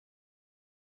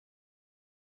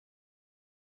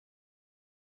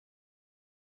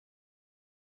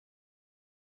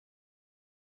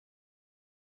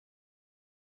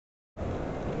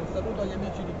saluto agli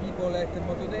amici di People at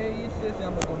Motodays,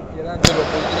 siamo con Pierangelo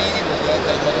Poldrini, presidente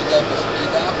del MotoClub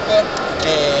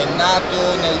SpeedUp,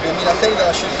 nato nel 2006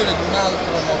 dalla scelta di un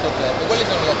altro motoclub. Quali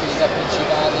sono le attività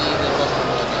principali del vostro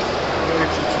motoclub?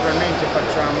 Noi principalmente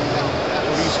facciamo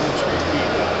turismo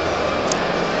sportivo,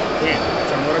 e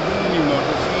facciamo raduni,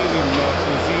 motofili,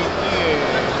 motogite e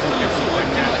tutte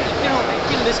accompagnate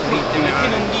descritte perché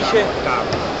non dice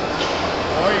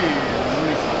poi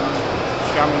noi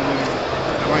siamo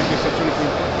la manifestazione più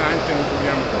importante, noi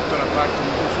curiamo tutta la parte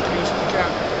motociclistica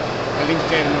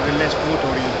all'interno dell'Expo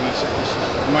Motori di Pisa, che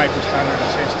ormai quest'anno è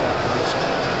la sesta edizione.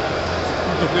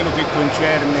 Tutto quello che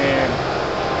concerne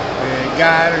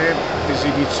gare,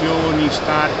 esibizioni,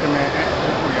 start, noi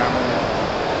curiamo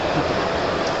tutto.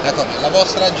 D'accordo, la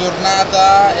vostra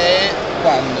giornata è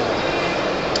quando?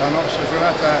 La nostra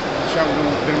giornata, diciamo,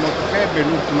 del motoclub è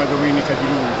l'ultima domenica di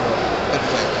luglio.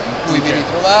 Perfetto, in cui vi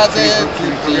ritrovate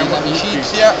tutti in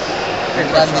amicizia e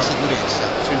grande sicurezza.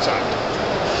 Senz'altro.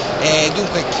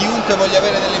 Dunque, chiunque voglia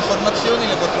avere delle informazioni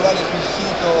le può trovare sul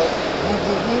sito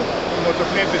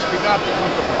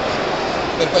www.motoclubspeedup.com.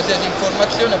 Per qualsiasi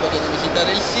informazione potete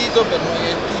visitare il sito. Per noi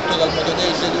è tutto dal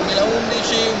Motodays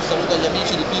 2011, un saluto agli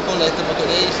amici di People at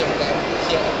Motodays e un